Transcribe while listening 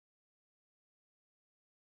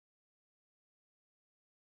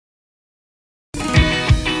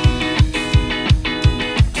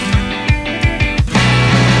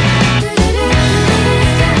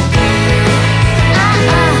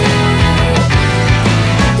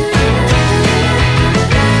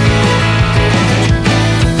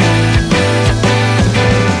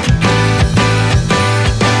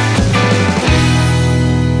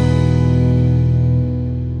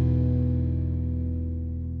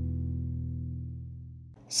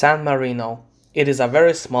San Marino. It is a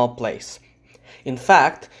very small place. In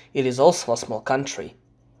fact, it is also a small country.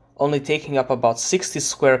 Only taking up about 60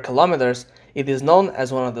 square kilometers, it is known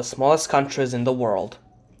as one of the smallest countries in the world.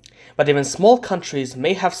 But even small countries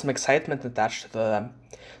may have some excitement attached to them.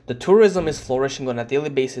 The tourism is flourishing on a daily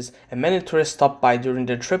basis, and many tourists stop by during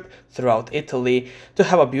their trip throughout Italy to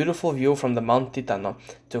have a beautiful view from the Mount Titano,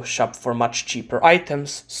 to shop for much cheaper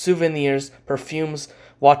items, souvenirs, perfumes,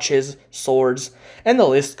 watches, swords, and the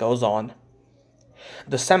list goes on.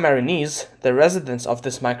 The Sammarinese, the residents of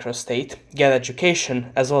this microstate, get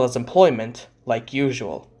education as well as employment, like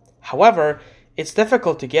usual. However, it's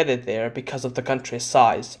difficult to get it there because of the country's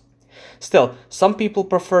size. Still, some people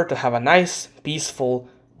prefer to have a nice, peaceful,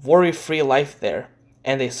 worry-free life there,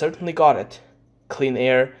 and they certainly got it. Clean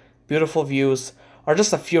air, beautiful views, are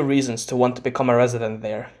just a few reasons to want to become a resident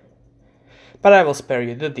there. But I will spare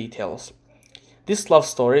you the details. This love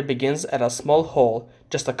story begins at a small hole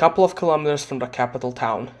just a couple of kilometers from the capital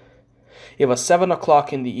town. It was 7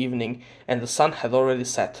 o'clock in the evening, and the sun had already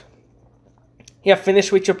set. "You have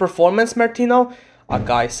finished with your performance, Martino?" a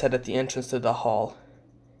guy said at the entrance to the hall.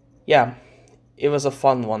 "Yeah, it was a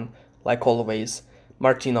fun one, like always,"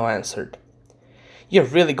 Martino answered. "You're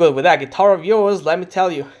really good with that guitar of yours, let me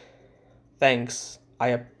tell you." "Thanks, I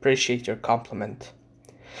appreciate your compliment."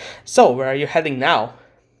 "So, where are you heading now?"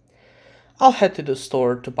 "I'll head to the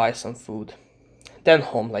store to buy some food. Then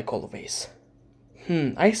home, like always."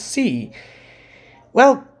 I see.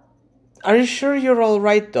 Well, are you sure you're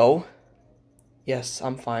alright though?" "Yes,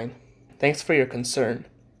 I'm fine. Thanks for your concern."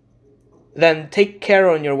 "Then take care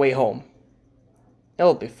on your way home."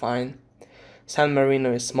 "It'll be fine. San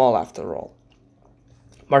Marino is small after all."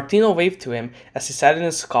 Martino waved to him as he sat in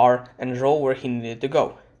his car and drove where he needed to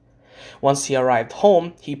go. Once he arrived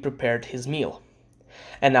home, he prepared his meal.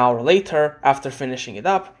 An hour later, after finishing it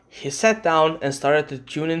up, he sat down and started to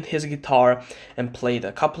tune in his guitar and played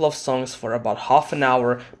a couple of songs for about half an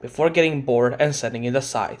hour before getting bored and setting it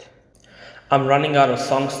aside. "I'm running out of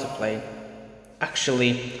songs to play.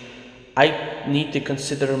 Actually, I need to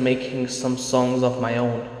consider making some songs of my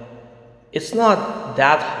own. It's not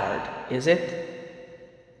that hard, is it?"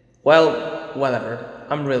 "Well, whatever.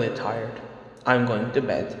 I'm really tired. I'm going to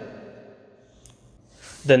bed."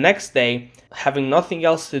 The next day, having nothing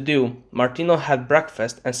else to do, Martino had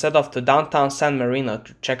breakfast and set off to downtown San Marino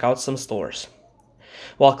to check out some stores.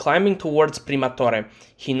 While climbing towards Primatore,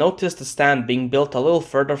 he noticed a stand being built a little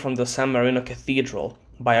further from the San Marino Cathedral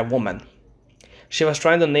by a woman. She was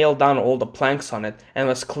trying to nail down all the planks on it and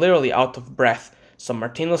was clearly out of breath, so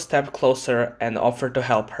Martino stepped closer and offered to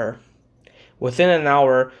help her. Within an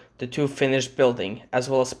hour, the two finished building, as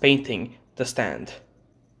well as painting, the stand.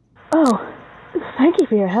 "Oh, thank you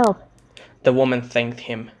for your help. The woman thanked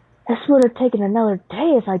him. This would have taken another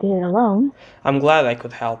day if I did it alone." "I'm glad I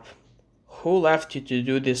could help. Who left you to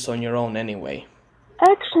do this on your own anyway?"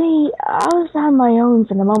 Actually, I was on my own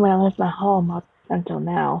from the moment I left my home up until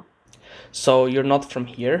now. "So you're not from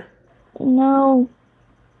here?" No,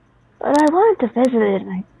 but I wanted to visit it,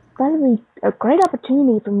 and I thought it would be a great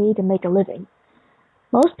opportunity for me to make a living.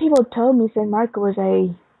 Most people told me San Marco was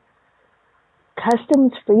a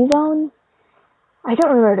customs-free zone. I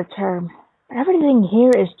don't remember the term, but everything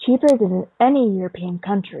here is cheaper than in any European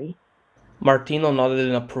country. Martino nodded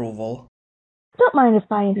in approval. Don't mind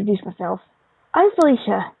if I introduce myself. I'm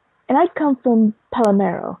Felicia, and I come from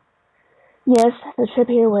Palermo. Yes, the trip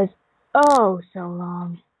here was oh so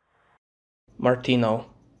long. "Martino,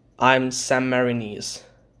 I'm Sammarinese."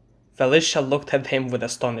 Felicia looked at him with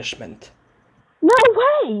astonishment. No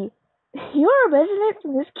way! You're a resident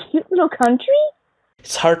from this cute little country?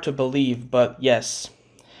 "It's hard to believe, but yes.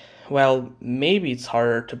 Well, maybe it's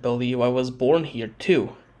harder to believe I was born here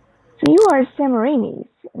too." So you are Sammarinese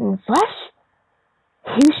in flesh?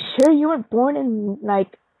 You sure you weren't born in,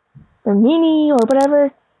 like, Rimini or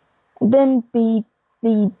whatever? And then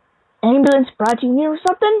the ambulance brought you here or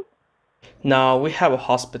something? "No, we have a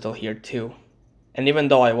hospital here too. And even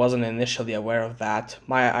though I wasn't initially aware of that,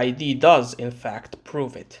 my ID does, in fact,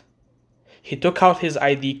 prove it." He took out his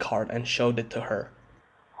ID card and showed it to her.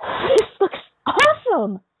 This looks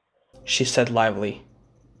awesome! She said lively.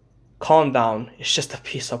 "Calm down, it's just a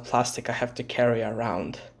piece of plastic I have to carry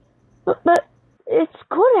around." But it's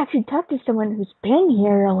cool to actually talk to someone who's been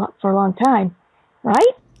here for a long time,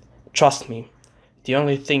 right? "Trust me, the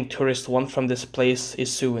only thing tourists want from this place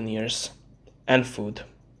is souvenirs. And food.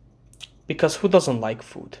 Because who doesn't like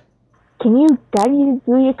food?" Can you guide me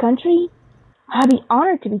through your country? I'd be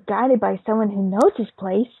honored to be guided by someone who knows this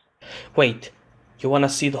place. "Wait, you want to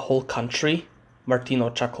see the whole country?" Martino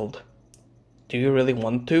chuckled. "Do you really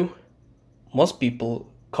want to? Most people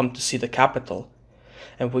come to see the capital.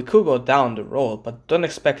 And we could go down the road, but don't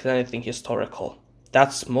expect anything historical.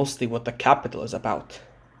 That's mostly what the capital is about.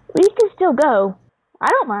 We can still go. I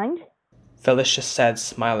don't mind. Felicia said,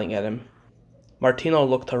 smiling at him. Martino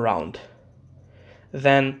looked around.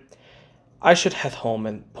 Then, I should head home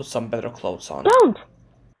and put some better clothes on. Don't!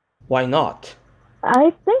 Why not?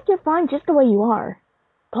 I think you're fine just the way you are.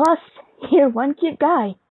 Plus, you're one cute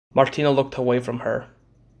guy. Martino looked away from her.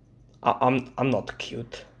 I'm not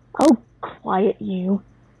cute. Oh, quiet you.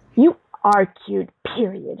 You are cute,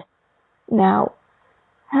 period. Now,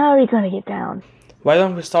 how are you gonna get down? Why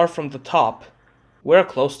don't we start from the top? We're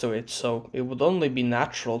close to it, so it would only be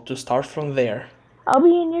natural to start from there. I'll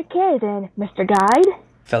be in your care then, Mr. Guide.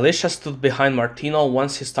 Felicia stood behind Martino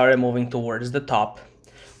once he started moving towards the top.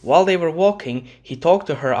 While they were walking, he talked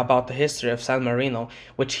to her about the history of San Marino,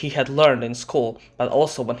 which he had learned in school, but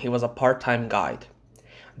also when he was a part-time guide.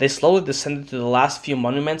 They slowly descended to the last few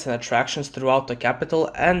monuments and attractions throughout the capital,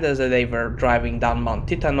 and as they were driving down Mount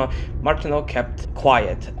Titano, Martino kept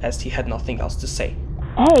quiet as he had nothing else to say.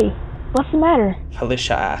 Hey, what's the matter?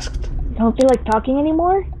 Felicia asked. You don't feel like talking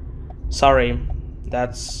anymore? Sorry,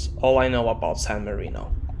 that's all I know about San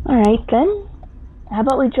Marino. Alright then. How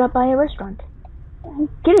about we drop by a restaurant? I'm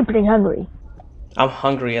getting pretty hungry. I'm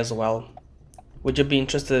hungry as well. Would you be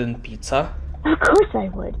interested in pizza? Of course I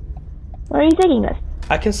would. Where are you taking us?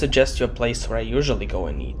 I can suggest you a place where I usually go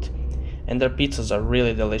and eat. And their pizzas are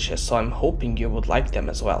really delicious, so I'm hoping you would like them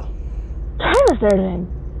as well. Drive us there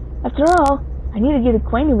then. After all, I need to get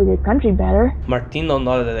acquainted with your country better. Martino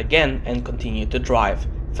nodded again and continued to drive.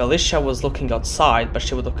 Felicia was looking outside, but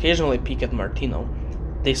she would occasionally peek at Martino.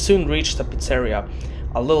 They soon reached a pizzeria,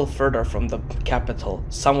 a little further from the capital,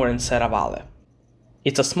 somewhere in Serravalle.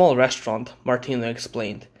 It's a small restaurant, Martino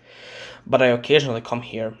explained, but I occasionally come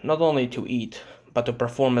here, not only to eat, but to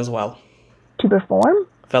perform as well. To perform?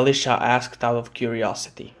 Felicia asked out of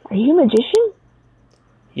curiosity. Are you a magician?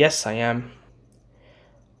 Yes, I am.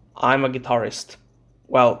 I'm a guitarist.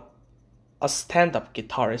 Well, a stand-up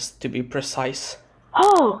guitarist, to be precise.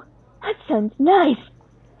 Oh, that sounds nice.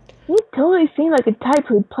 You totally seem like a type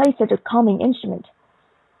who'd play such a calming instrument.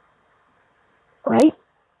 Right?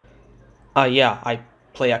 Yeah, I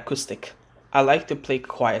play acoustic. I like to play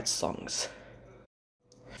quiet songs.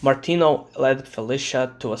 Martino led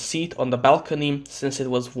Felicia to a seat on the balcony since it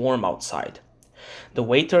was warm outside. The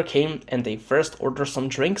waiter came and they first ordered some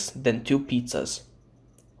drinks, then 2 pizzas.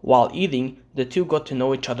 While eating, the two got to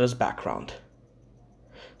know each other's background.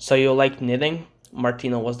 So you like knitting?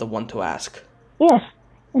 Martino was the one to ask. Yes,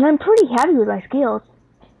 and I'm pretty happy with my skills.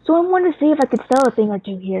 So I wanted to see if I could sell a thing or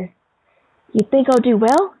two here. You think I'll do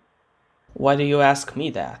well? Why do you ask me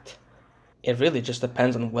that? It really just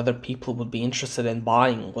depends on whether people would be interested in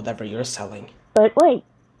buying whatever you're selling. But wait,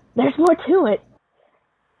 there's more to it.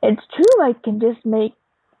 It's true I can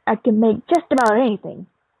make just about anything.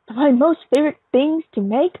 But my most favorite things to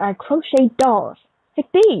make are crochet dolls,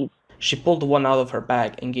 like these. She pulled one out of her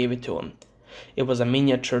bag and gave it to him. It was a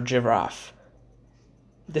miniature giraffe.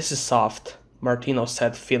 This is soft, Martino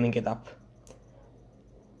said, feeling it up.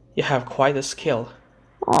 You have quite a skill.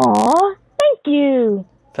 Aw, thank you.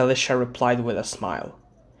 Felicia replied with a smile.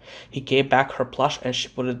 He gave back her plush and she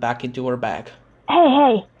put it back into her bag.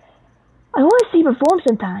 Hey, I want to see you perform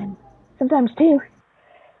sometime. Sometimes too.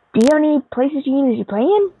 Do you have any places you usually play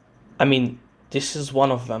in? I mean, this is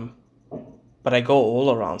one of them. But I go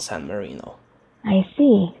all around San Marino. I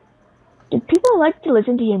see. Do people like to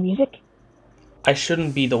listen to your music? I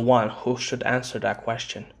shouldn't be the one who should answer that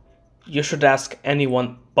question. You should ask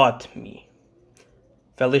anyone but me.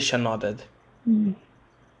 Felicia nodded.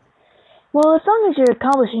 Well, as long as you're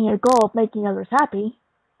accomplishing your goal of making others happy,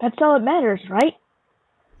 that's all that matters, right?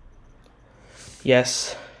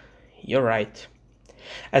 Yes, you're right.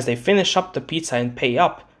 As they finish up the pizza and pay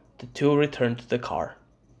up, the two return to the car.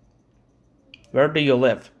 Where do you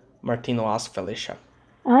live? Martino asked Felicia.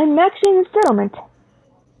 I'm actually in the settlement.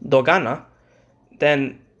 Dogana?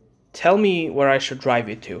 Then tell me where I should drive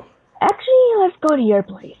you to. Actually, let's go to your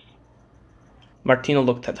place. Martino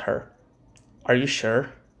looked at her. Are you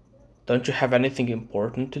sure? Don't you have anything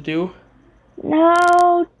important to do?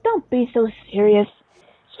 No, don't be so serious.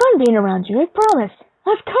 It's fun being around you, I promise.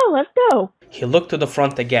 Let's go. He looked to the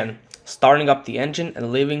front again, starting up the engine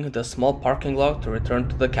and leaving the small parking lot to return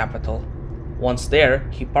to the capital. Once there,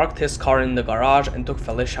 he parked his car in the garage and took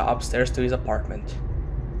Felicia upstairs to his apartment.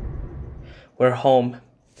 We're home.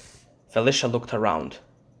 Felicia looked around.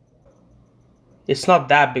 It's not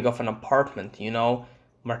that big of an apartment, you know,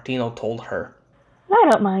 Martino told her. I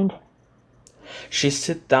don't mind. She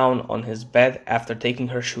sat down on his bed after taking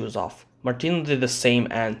her shoes off. Martino did the same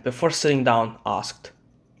and, before sitting down, asked,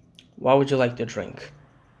 What would you like to drink?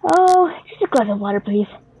 Oh, just a glass of water, please.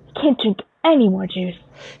 I can't drink any more juice.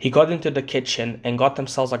 He got into the kitchen and got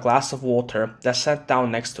themselves a glass of water that sat down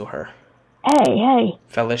next to her. Hey,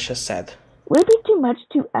 Felicia said. would it be too much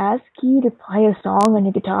to ask you to play a song on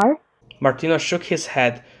your guitar? Martino shook his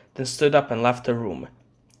head, then stood up and left the room.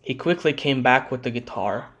 He quickly came back with the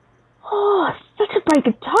guitar. Oh, such a bright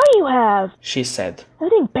guitar you have, she said. I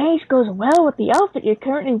think beige goes well with the outfit you're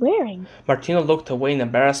currently wearing. Martino looked away in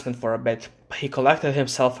embarrassment for a bit, but he collected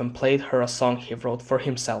himself and played her a song he wrote for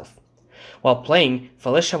himself. While playing,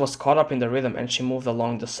 Felicia was caught up in the rhythm and she moved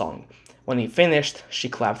along the song. When he finished, she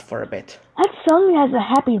clapped for a bit. That song has a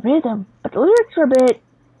happy rhythm, but the lyrics are a bit...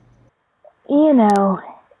 You know...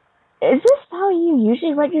 Is this how you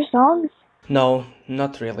usually write your songs? No,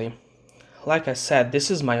 not really. Like I said, this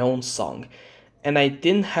is my own song, and I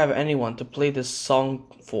didn't have anyone to play this song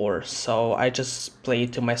for, so I just played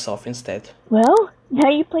it to myself instead. Well, now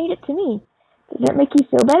you played it to me. Does that make you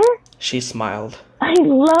feel better? She smiled. I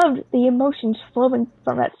loved the emotions flowing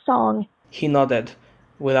from that song. He nodded,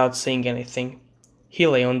 without saying anything. He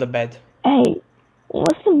lay on the bed. Hey,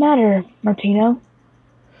 what's the matter, Martino?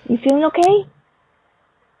 You feeling okay?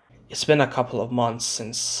 It's been a couple of months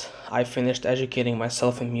since I finished educating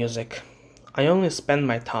myself in music. I only spend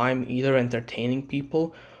my time either entertaining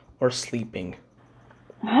people or sleeping.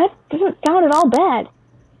 That doesn't sound at all bad.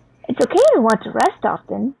 It's okay to want to rest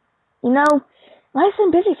often. You know, life's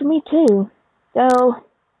been busy for me too. So,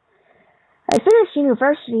 I finished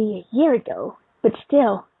university a year ago, but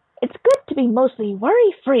still, it's good to be mostly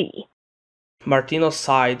worry-free. Martino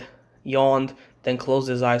sighed, yawned, then closed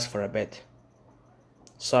his eyes for a bit.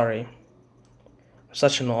 Sorry. I'm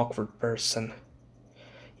such an awkward person.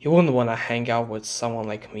 You wouldn't want to hang out with someone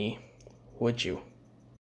like me, would you?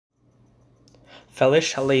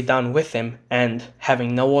 Felicia lay down with him and,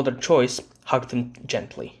 having no other choice, hugged him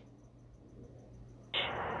gently.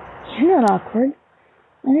 You're not awkward.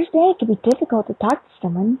 I understand it can be difficult to talk to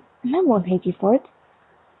someone, and I won't hate you for it.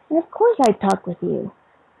 And of course I'd talk with you.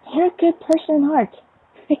 You're a good person in heart.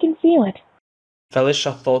 I can feel it.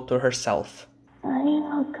 Felicia thought to herself.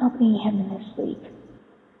 I'll accompany him in his sleep.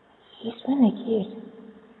 He's really cute.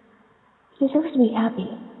 He deserves to be happy.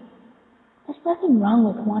 There's nothing wrong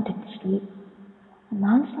with wanting to sleep. And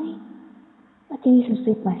honestly, I can use some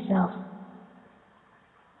sleep myself.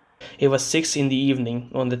 It was 6 in the evening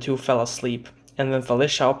when the two fell asleep, and when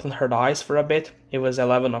Felicia opened her eyes for a bit, it was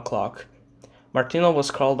 11 o'clock. Martino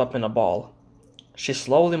was curled up in a ball. She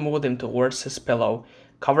slowly moved him towards his pillow,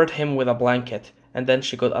 covered him with a blanket, and then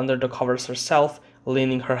she got under the covers herself,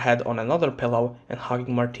 leaning her head on another pillow and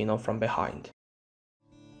hugging Martino from behind.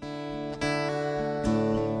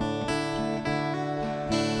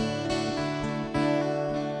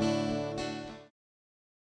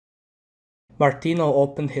 Martino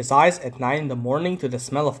opened his eyes at 9 in the morning to the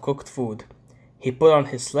smell of cooked food. He put on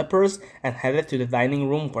his slippers and headed to the dining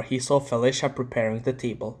room where he saw Felicia preparing the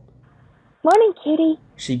table. Morning, kitty,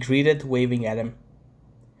 she greeted, waving at him.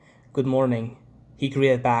 Good morning, he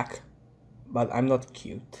greeted back. But I'm not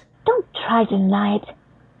cute. Don't try to deny it.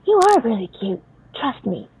 You are really cute. Trust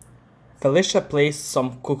me. Felicia placed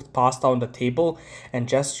some cooked pasta on the table and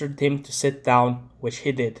gestured him to sit down, which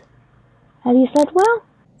he did. Have you slept well?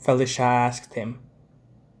 Felicia asked him.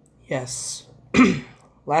 Yes.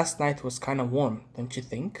 Last night was kind of warm, don't you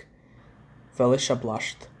think? Felicia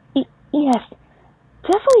blushed. Yes.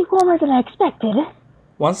 Definitely warmer than I expected.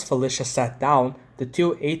 Once Felicia sat down, the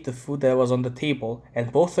two ate the food that was on the table,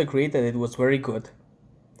 and both agreed that it was very good.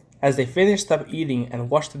 As they finished up eating and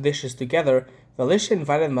washed the dishes together, Felicia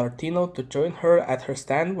invited Martino to join her at her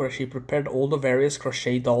stand where she prepared all the various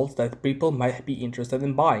crochet dolls that people might be interested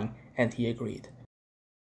in buying, and he agreed.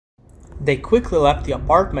 They quickly left the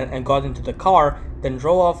apartment and got into the car, then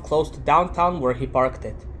drove off close to downtown where he parked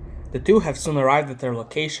it. The two have soon arrived at their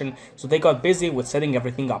location, so they got busy with setting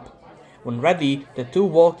everything up. When ready, the two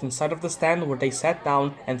walked inside of the stand where they sat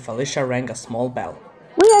down and Felicia rang a small bell.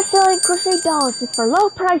 We are selling crochet dolls for low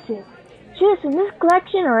prices. Choose from this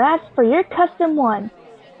collection or ask for your custom one.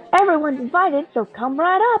 Everyone's invited, so come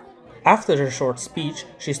right up. After her short speech,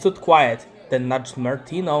 she stood quiet, then nudged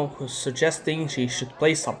Martino, who was suggesting she should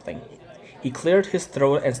play something. He cleared his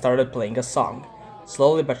throat and started playing a song.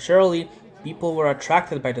 Slowly but surely, people were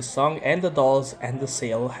attracted by the song and the dolls, and the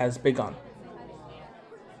sale has begun.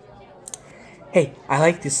 Hey, I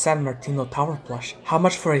like this San Marino tower plush. How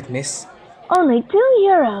much for it, miss? Only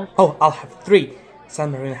 €2. Oh, I'll have 3.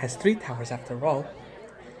 San Marino has 3 towers after all.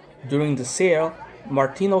 During the sale,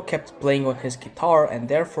 Martino kept playing on his guitar and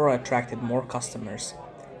therefore attracted more customers.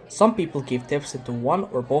 Some people gave tips into one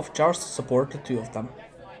or both jars to support the two of them.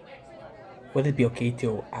 Would it be okay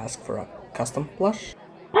to ask for a custom plush?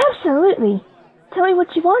 Absolutely. Tell me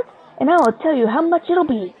what you want, and I will tell you how much it'll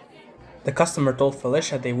be. The customer told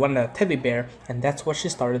Felicia they wanted a teddy bear, and that's what she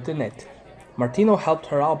started to knit. Martino helped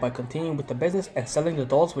her out by continuing with the business and selling the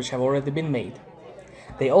dolls which have already been made.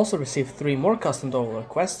 They also received 3 more custom doll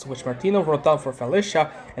requests which Martino wrote down for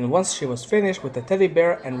Felicia, and once she was finished with the teddy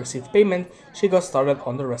bear and received payment, she got started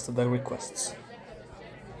on the rest of the requests.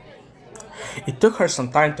 It took her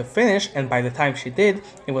some time to finish, and by the time she did,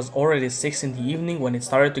 it was already 6 in the evening when it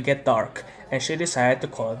started to get dark, and she decided to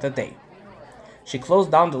call it a day. She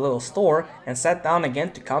closed down the little store and sat down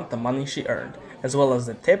again to count the money she earned, as well as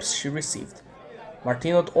the tips she received.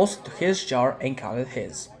 Martino also took his jar and counted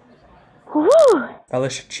his. Woo!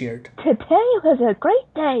 Felicia cheered. Today was a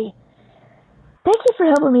great day. Thank you for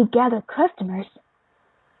helping me gather customers.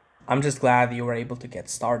 I'm just glad you were able to get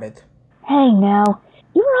started. Hey now,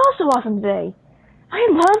 you were also awesome today. I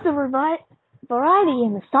loved the variety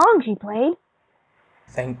in the songs you played.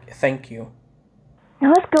 Thank you.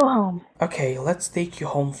 Now let's go home. Okay, let's take you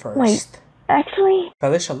home first. Wait, actually...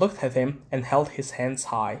 Felicia looked at him and held his hands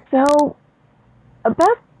high. So,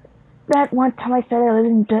 about that one time I said I lived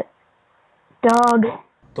in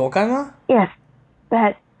Dogana? Yes,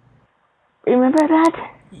 that... Remember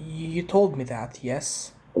that? You told me that,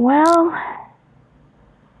 yes. Well,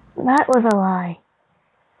 that was a lie.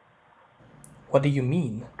 What do you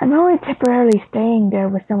mean? I'm only temporarily staying there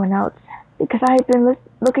with someone else because I've been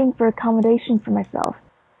looking for accommodation for myself,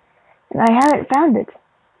 and I haven't found it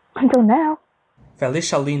until now.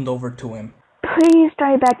 Felicia leaned over to him. Please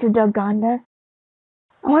drive back to Dogana.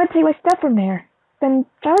 I want to take my stuff from there, then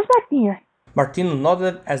drive us back here. Martino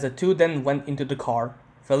nodded as the two then went into the car.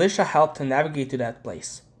 Felicia helped to navigate to that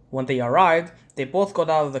place. When they arrived, they both got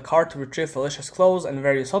out of the car to retrieve Felicia's clothes and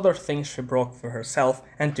various other things she brought for herself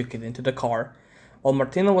and took it into the car. While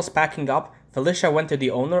Martino was packing up, Felicia went to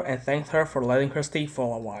the owner and thanked her for letting her stay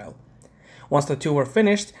for a while. Once the two were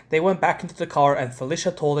finished, they went back into the car and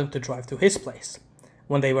Felicia told him to drive to his place.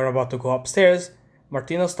 When they were about to go upstairs,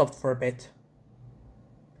 Martino stopped for a bit.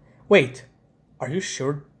 Wait, are you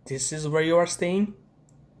sure this is where you are staying?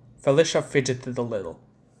 Felicia fidgeted a little.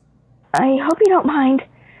 I hope you don't mind.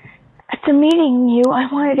 After meeting you,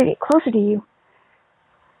 I wanted to get closer to you.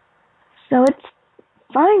 So it's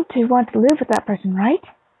fine to want to live with that person, right?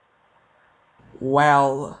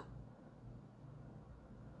 Well...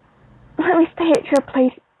 Let me stay at your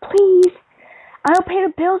place, please. I'll pay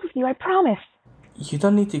the bills with you, I promise. You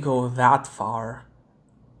don't need to go that far,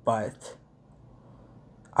 but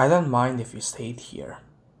I don't mind if you stayed here.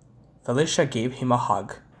 Felicia gave him a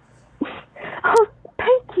hug. Oh,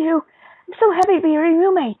 thank you. I'm so happy to be your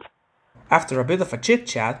roommate. After a bit of a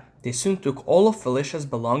chit-chat, they soon took all of Felicia's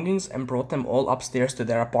belongings and brought them all upstairs to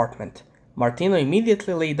their apartment. Martino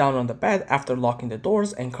immediately lay down on the bed after locking the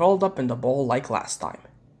doors and curled up in the ball like last time.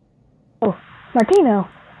 Oh, Martino,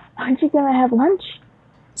 aren't you gonna have lunch?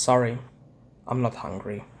 Sorry, I'm not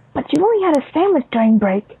hungry. But you only had a sandwich during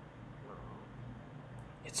break.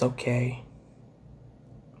 It's okay.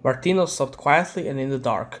 Martino sobbed quietly and in the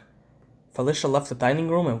dark. Felicia left the dining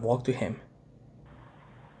room and walked to him.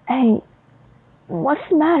 Hey, what's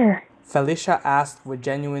the matter? Felicia asked with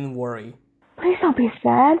genuine worry. Please don't be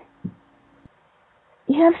sad.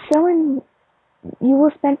 You have someone you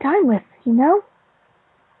will spend time with, you know?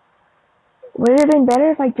 Would it have been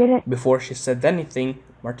better if I didn't? Before she said anything,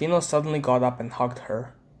 Martino suddenly got up and hugged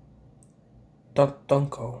her. Don't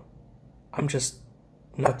go. I'm just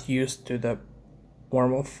not used to the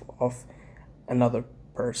warmth of another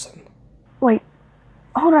person. Wait,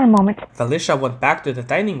 hold on a moment. Felicia went back to the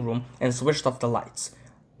dining room and switched off the lights.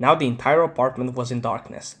 Now the entire apartment was in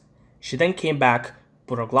darkness. She then came back,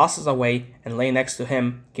 put her glasses away, and lay next to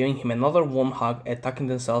him, giving him another warm hug and tucking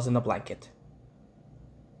themselves in a blanket.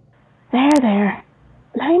 There.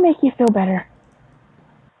 Let me make you feel better.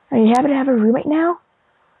 Are you happy to have a roommate now?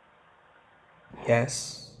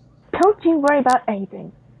 Yes. Don't you worry about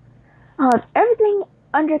anything. I'll have everything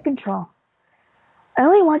under control. I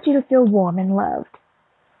only want you to feel warm and loved.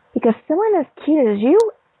 Because someone as cute as you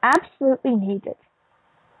absolutely needs it.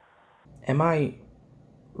 Am I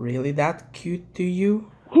really that cute to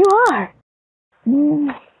you? You are.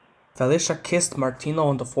 Felicia kissed Martino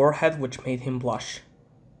on the forehead, which made him blush.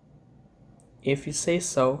 If you say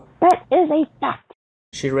so. That is a fact.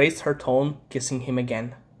 She raised her tone, kissing him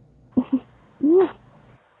again.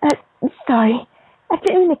 Sorry. I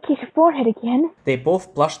didn't mean to kiss your forehead again. They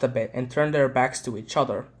both blushed a bit and turned their backs to each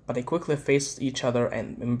other, but they quickly faced each other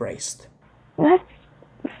and embraced. Let's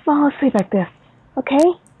fall asleep like this,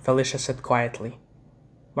 okay? Felicia said quietly.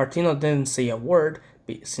 Martino didn't say a word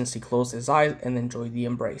since he closed his eyes and enjoyed the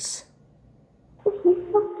embrace.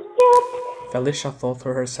 Felicia thought to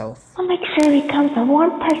herself. I'll make sure he becomes the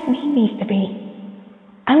warm person he needs to be.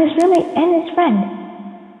 I'm his roommate and his friend,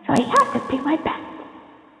 so I have to do my best.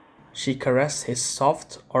 She caressed his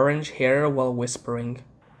soft orange hair while whispering,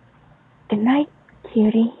 Good night,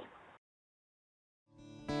 cutie.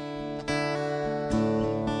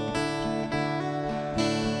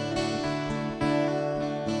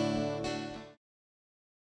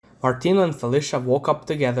 Martino and Felicia woke up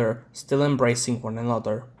together, still embracing one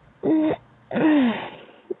another.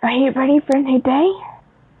 Are you ready for a new day?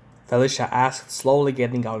 Felicia asked, slowly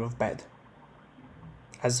getting out of bed.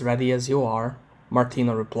 As ready as you are,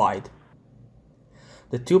 Martino replied.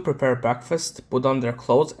 The two prepared breakfast, put on their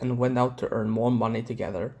clothes, and went out to earn more money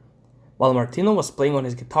together. While Martino was playing on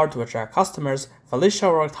his guitar to attract customers, Felicia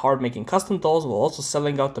worked hard making custom dolls while also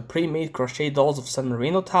selling out the pre-made crochet dolls of San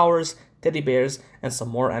Marino towers, teddy bears, and some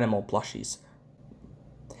more animal plushies.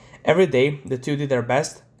 Every day, the two did their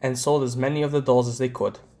best and sold as many of the dolls as they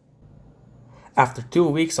could. After 2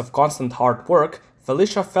 weeks of constant hard work,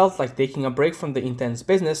 Felicia felt like taking a break from the intense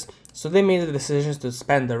business, so they made the decision to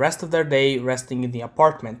spend the rest of their day resting in the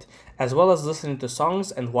apartment, as well as listening to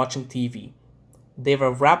songs and watching TV. They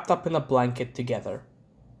were wrapped up in a blanket together.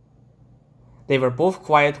 They were both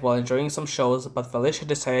quiet while enjoying some shows, but Felicia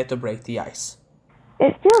decided to break the ice.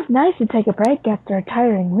 It feels nice to take a break after a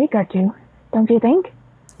tiring week or two, don't you think?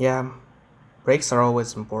 Yeah, breaks are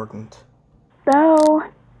always important. So,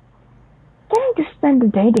 getting to spend the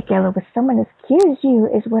day together with someone as cute as you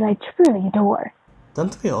is what I truly adore.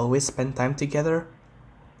 Don't we always spend time together?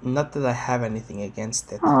 Not that I have anything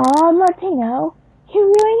against it. Aw, Martino, you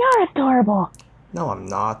really are adorable. No, I'm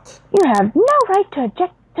not. You have no right to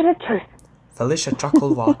object to the truth. Felicia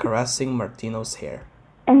chuckled while caressing Martino's hair.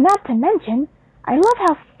 And not to mention, I love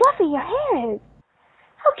how fluffy your hair is.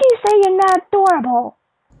 How can you say you're not adorable?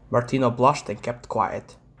 Martino blushed and kept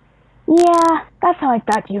quiet. Yeah, that's how I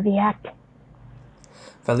thought you'd react.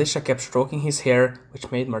 Felicia kept stroking his hair,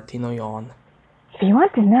 which made Martino yawn. If you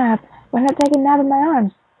want to nap, why not take a nap in my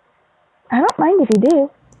arms? I don't mind if you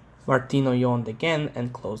do. Martino yawned again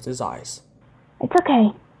and closed his eyes. It's okay.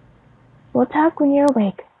 We'll talk when you're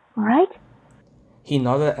awake, alright? He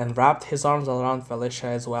nodded and wrapped his arms around Felicia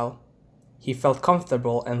as well. He felt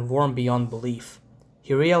comfortable and warm beyond belief.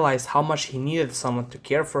 He realized how much he needed someone to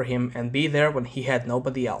care for him and be there when he had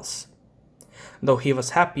nobody else. Though he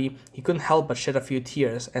was happy, he couldn't help but shed a few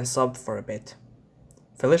tears and sobbed for a bit.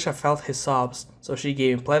 Felicia felt his sobs, so she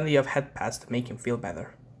gave him plenty of head pats to make him feel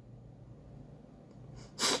better.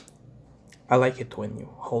 I like it when you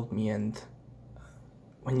hold me and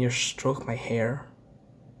when you stroke my hair.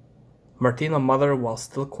 Martino muttered while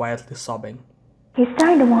still quietly sobbing. He's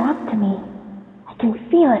starting to warm up to me. I can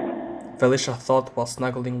feel it. Felicia thought while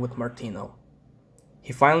snuggling with Martino.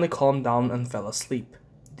 He finally calmed down and fell asleep.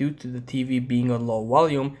 Due to the TV being on low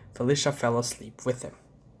volume, Felicia fell asleep with him.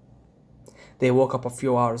 They woke up a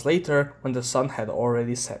few hours later when the sun had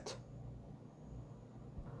already set.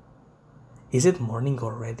 Is it morning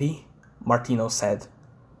already? Martino said.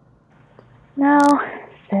 No,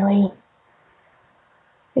 silly.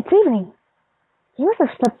 It's evening. You must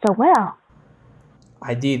have slept so well.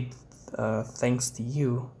 I did, thanks to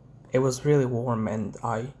you. It was really warm and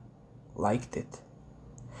I liked it.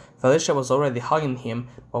 Felicia was already hugging him,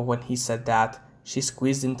 but when he said that, she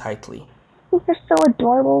squeezed in tightly. You're so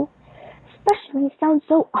adorable, especially when you sound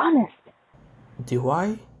so honest. Do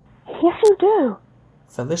I? Yes, you do.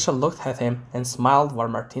 Felicia looked at him and smiled while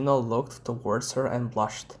Martino looked towards her and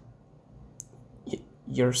blushed.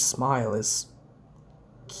 Your smile is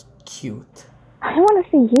cute. I want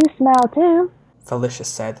to see you smile too, Felicia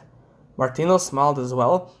said. Martino smiled as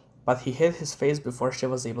well, but he hid his face before she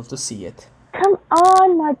was able to see it. Come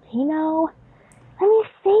on, Martino. Let me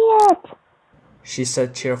see it, she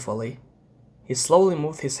said cheerfully. He slowly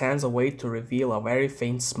moved his hands away to reveal a very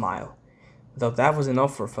faint smile, though that was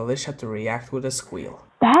enough for Felicia to react with a squeal.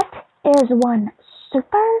 That is one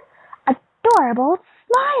super adorable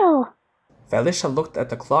smile. Felicia looked at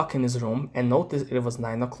the clock in his room and noticed it was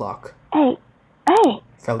 9 o'clock. Hey,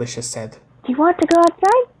 Felicia said. Do you want to go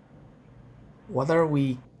outside? What are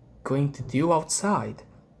we going to do outside?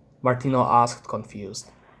 Martino asked,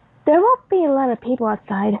 confused. There won't be a lot of people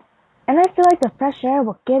outside, and I feel like the fresh air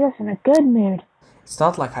will get us in a good mood. It's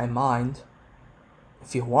not like I mind.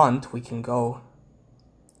 If you want, we can go.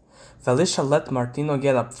 Felicia let Martino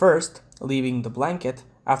get up first, leaving the blanket,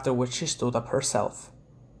 after which she stood up herself.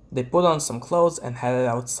 They put on some clothes and headed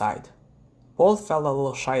outside. Both felt a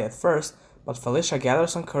little shy at first, but Felicia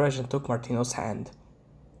gathered some courage and took Martino's hand.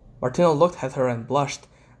 Martino looked at her and blushed,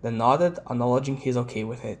 then nodded, acknowledging he's okay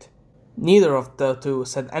with it. Neither of the two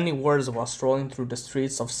said any words while strolling through the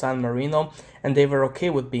streets of San Marino, and they were okay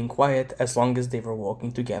with being quiet as long as they were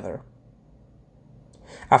walking together.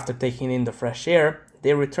 After taking in the fresh air,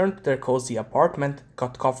 they returned to their cozy apartment,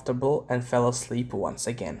 got comfortable, and fell asleep once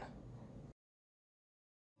again.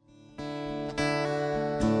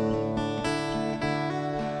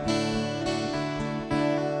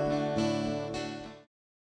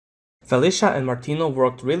 Felicia and Martino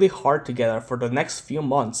worked really hard together for the next few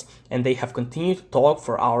months, and they have continued to talk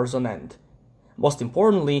for hours on end. Most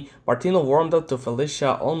importantly, Martino warmed up to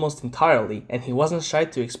Felicia almost entirely, and he wasn't shy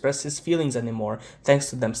to express his feelings anymore thanks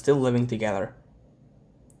to them still living together.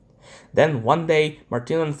 Then one day,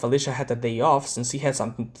 Martino and Felicia had a day off since he had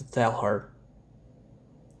something to tell her.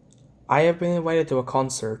 "I have been invited to a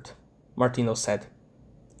concert," Martino said.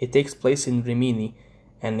 "It takes place in Rimini,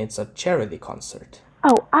 and it's a charity concert."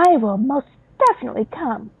 Oh, I will most definitely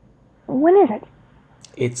come. When is it?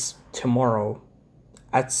 "It's tomorrow,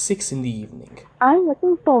 at 6 in the evening." I'm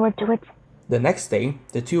looking forward to it. The next day,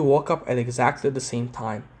 the two woke up at exactly the same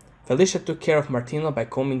time. Felicia took care of Martino by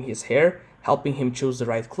combing his hair, helping him choose the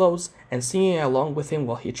right clothes, and singing along with him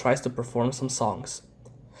while he tries to perform some songs.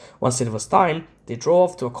 Once it was time, they drove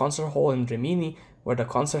off to a concert hall in Rimini where the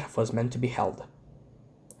concert was meant to be held.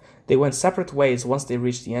 They went separate ways once they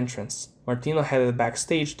reached the entrance. Martino headed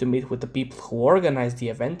backstage to meet with the people who organized the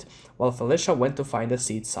event, while Felicia went to find a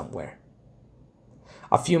seat somewhere.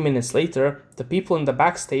 A few minutes later, the people in the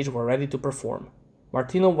backstage were ready to perform.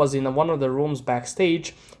 Martino was in one of the rooms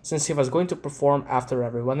backstage since he was going to perform after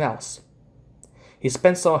everyone else. He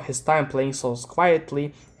spent some of his time playing songs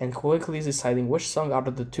quietly and quickly deciding which song out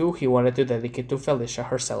of the two he wanted to dedicate to Felicia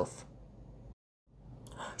herself.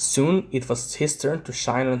 Soon it was his turn to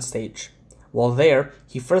shine on stage. While there,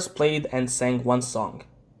 he first played and sang one song.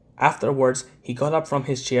 Afterwards, he got up from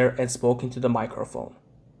his chair and spoke into the microphone.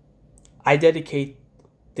 "I dedicate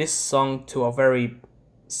this song to a very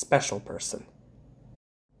special person."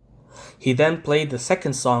 He then played the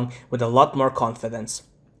second song with a lot more confidence.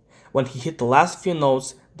 When he hit the last few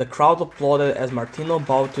notes, the crowd applauded as Martino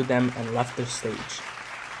bowed to them and left the stage.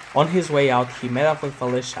 On his way out, he met up with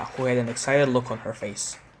Felicia, who had an excited look on her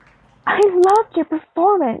face. I loved your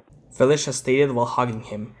performance. Felicia stated while hugging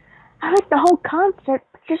him. I liked the whole concert,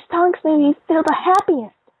 but your songs made me feel the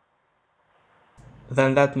happiest.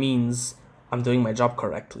 "Then that means I'm doing my job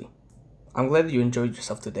correctly. I'm glad you enjoyed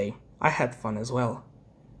yourself today. I had fun as well."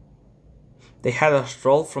 They had a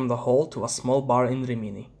stroll from the hall to a small bar in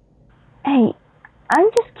Rimini. Hey, I'm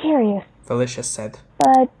just curious, Felicia said.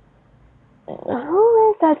 but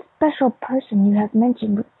who is that special person you have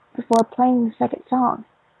mentioned before playing the second song?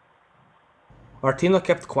 Martino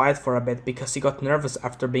kept quiet for a bit because he got nervous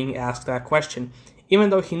after being asked that question, even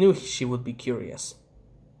though he knew she would be curious.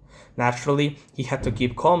 Naturally, he had to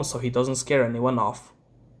keep calm so he doesn't scare anyone off.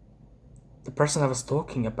 "The person I was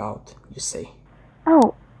talking about, you say."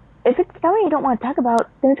 Oh, if it's someone you don't want to talk about,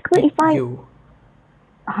 then it's completely fine. You.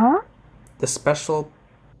 Huh? The special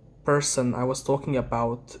person I was talking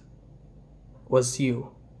about was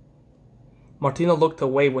you. Martino looked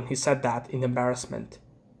away when he said that in embarrassment.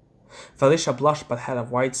 Felicia blushed but had a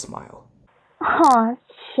wide smile. Aw,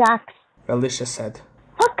 shucks. Felicia said.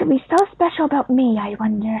 What could be so special about me, I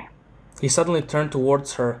wonder? He suddenly turned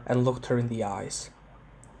towards her and looked her in the eyes.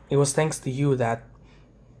 "It was thanks to you that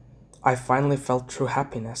I finally felt true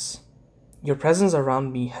happiness. Your presence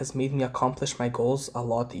around me has made me accomplish my goals a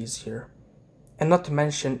lot easier. And not to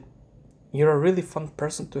mention, you're a really fun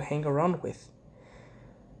person to hang around with.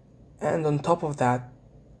 And on top of that,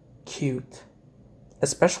 cute.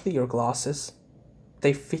 Especially your glasses.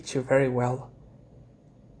 They fit you very well."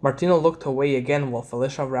 Martino looked away again while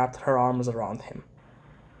Felicia wrapped her arms around him.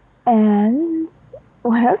 And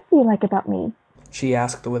what else do you like about me? She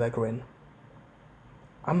asked with a grin.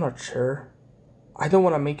 "I'm not sure. I don't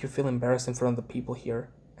want to make you feel embarrassed in front of the people here.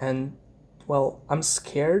 And, well, I'm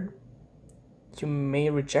scared you may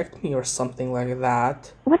reject me or something like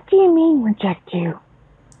that." What do you mean, reject you?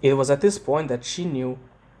 It was at this point that she knew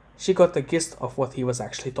she got the gist of what he was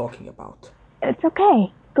actually talking about. It's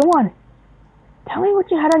okay. Go on. Tell me what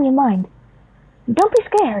you had on your mind. Don't be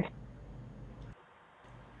scared.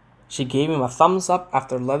 She gave him a thumbs up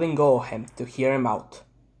after letting go of him to hear him out.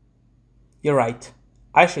 "You're right.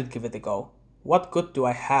 I should give it a go. What good do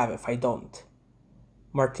I have if I don't?"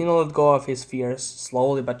 Martino let go of his fears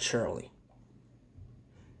slowly but surely.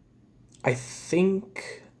 "I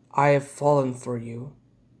think I have fallen for you.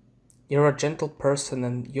 You're a gentle person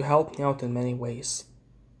and you helped me out in many ways.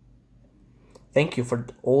 Thank you for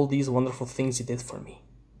all these wonderful things you did for me,"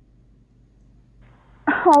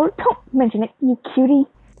 Oh, don't mention it, you cutie.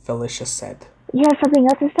 Felicia said. You have something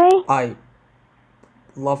else to say? I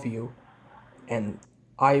love you and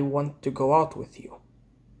I want to go out with you.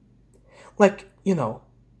 Like,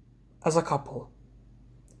 as a couple.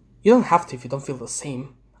 You don't have to if you don't feel the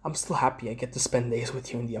same. I'm still happy I get to spend days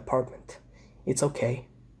with you in the apartment. It's okay.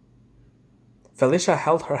 Felicia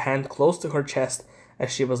held her hand close to her chest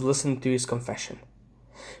as she was listening to his confession.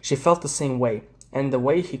 She felt the same way, and the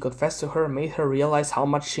way he confessed to her made her realize how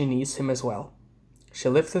much she needs him as well. She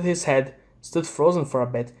lifted his head, stood frozen for a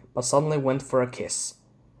bit, but suddenly went for a kiss.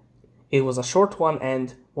 It was a short one,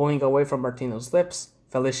 and, moving away from Martino's lips,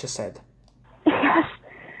 Felicia said, Yes,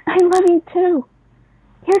 I love you too.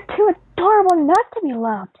 You're too adorable not to be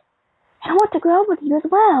loved. I want to grow up with you as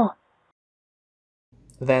well.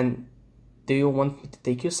 Then, do you want me to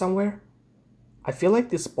take you somewhere? I feel like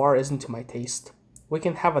this bar isn't to my taste. We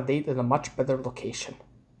can have a date in a much better location.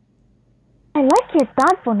 I like your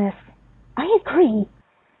thoughtfulness. I agree.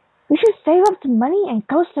 We should save up some money and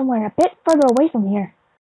go somewhere a bit further away from here.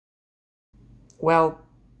 Well,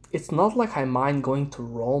 it's not like I mind going to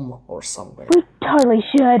Rome or somewhere. We totally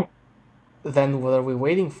should. Then what are we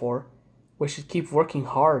waiting for? We should keep working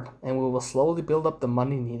hard and we will slowly build up the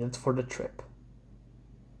money needed for the trip.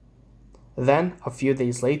 Then, a few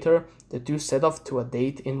days later, the two set off to a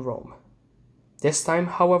date in Rome. This time,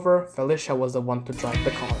 however, Felicia was the one to drive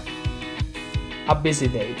the car. A busy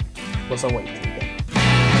day was awaiting them.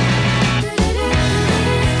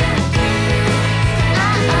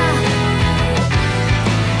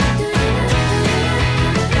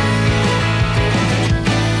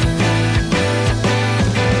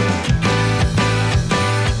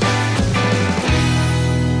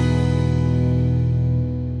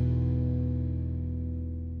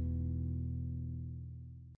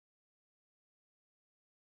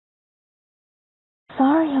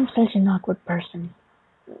 Sorry I'm such an awkward person.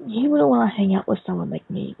 You wouldn't want to hang out with someone like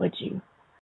me, would you?